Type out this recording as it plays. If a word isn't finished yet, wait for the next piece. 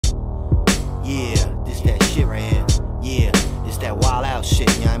Yeah, this that shit right here. Yeah, it's that wild out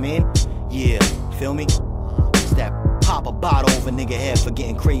shit, you know what I mean? Yeah, feel me? It's that pop a bottle over nigga head for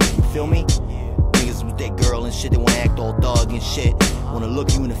getting crazy, you feel me? Niggas with that girl and shit, they wanna act all thug and shit. Wanna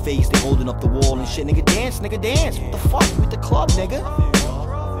look you in the face, they holding up the wall and shit. Nigga dance, nigga dance. What the fuck? You at the club, nigga?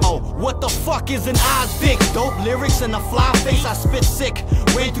 Oh, what the fuck is an Ozvyx? Dope lyrics and a fly face, I spit sick.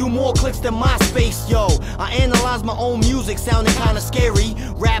 Ran through more clicks than MySpace, yo. I analyze my own music, sounding kinda scary.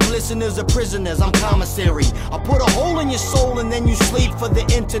 Rap listeners are prisoners, I'm commissary. I put a hole in your soul and then you sleep. For the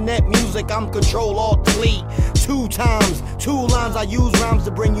internet music, I'm control, alt, delete. 2 times, 2 lines, I use rhymes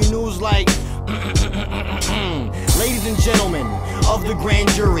to bring you news like ladies and gentlemen of the grand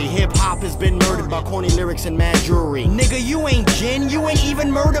jury, hip-hop has been murdered by corny lyrics and mad jewelry. Nigga, you ain't Jin, you ain't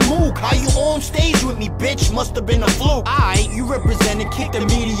even Murder Mook. How you on stage with me, bitch? Must've been a fluke. Aight, you represented, kick the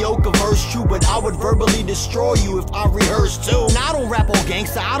mediocre verse true, but I would verbally destroy you if I rehearsed too. Now I don't rap all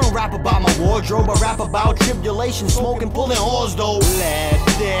gangsta, I don't rap about my wardrobe. I rap about tribulation, smoking, pulling whores though. Let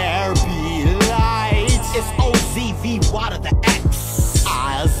there be light. It's OZVY to the X.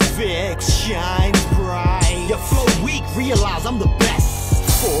 Ozvyx shines bright. Your flow weak, realize I'm the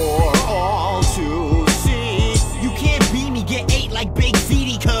best for all to see. You can't beat me, get ate like Big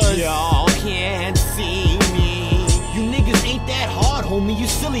ZD, cause y'all can't see me. You niggas ain't that hard, homie, you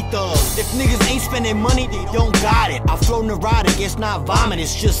silly thugs. If niggas ain't spending money, they don't got it. I flow neurotic, it's not vomit,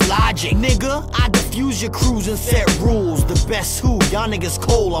 it's just logic. Nigga, I diffuse your crews and set rules. The best who, y'all niggas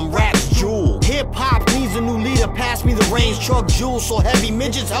cold, I'm rap's jewel. Hip-hop needs a new leader, pass me the reins. Truck jewels, so heavy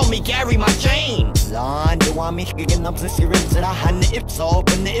midgets help me carry my chain. Du har mich gegenannt, ich rippte da Hanne Ips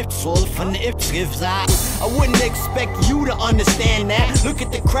open the Ips all from the Ips gives out. I wouldn't expect you to understand that. Look at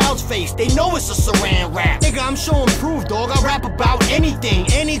the crowd's face, they know it's a saran wrap. Nigga, I'm showing proof, dog. I rap about anything,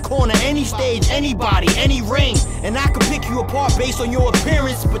 any corner, any stage, anybody, any ring. And I could pick you apart based on your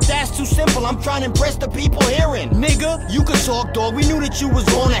appearance, but that's too simple, I'm trying to impress the people hearing. Nigga, you could talk, dog, we knew that you was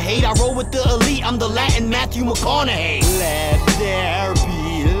gonna hate. I roll with the elite, I'm the Latin Matthew McConaughey. Let there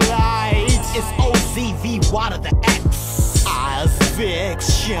be light. It's OZVY to the X.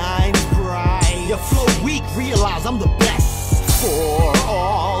 Ozvyx shines bright. Your flow weak, realize I'm the best for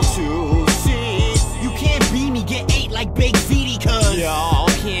all to see. You can't beat me, get ate like Big ZD, cause y'all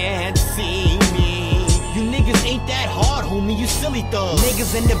can't see me. You niggas ain't that hard, homie, you silly thugs.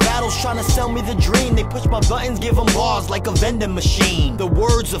 Niggas in the battles trying to sell me the dream. They push my buttons, give them bars like a vending machine. The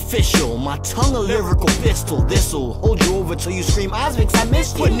word's official, my tongue a lyrical pistol. This'll hold you over till you scream, Ozvyx, I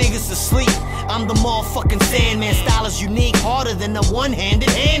missed you. Put niggas to sleep, I'm the motherfucking Sandman. Style is unique, harder than a one-handed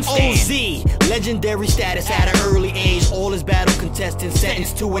handstand. OZ, legendary status at an early age. All his battle contestants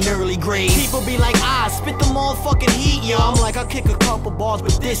sentenced to an early grave. People be like, spit the motherfucking heat, yo. I'm like, I'll kick a couple bars,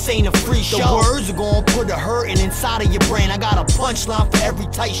 but this ain't a free show. The words are gonna put a hurtin' inside of your brain. I got a punchline for every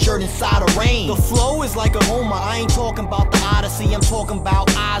tight shirt inside a rain. The flow is like a Homer, I ain't talking about the Odyssey, I'm talking about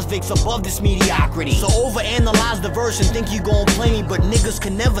Ozvyx above this mediocrity. So overanalyze the verse and think you gon' play me, but niggas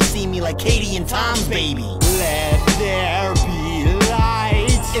can never see me like Katie and Tom's baby. Let there be light.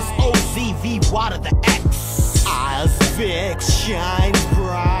 It's OZVY to the X. Ozvyx shines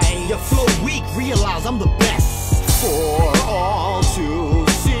bright. Your flow weak, realize I'm the best for all to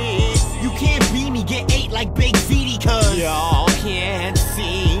see. You can't beat me, get ate like Big ZD, cause y'all can't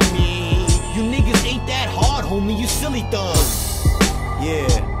see me. You niggas ain't that hard, homie, you silly thugs. Yeah,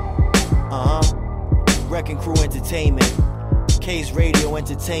 Wrecking Crew Entertainment, Case Radio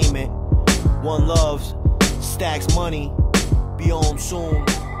Entertainment, One Loves, Stacks Money, be on soon,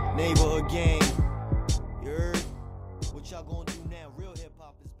 Neighborhood Gang.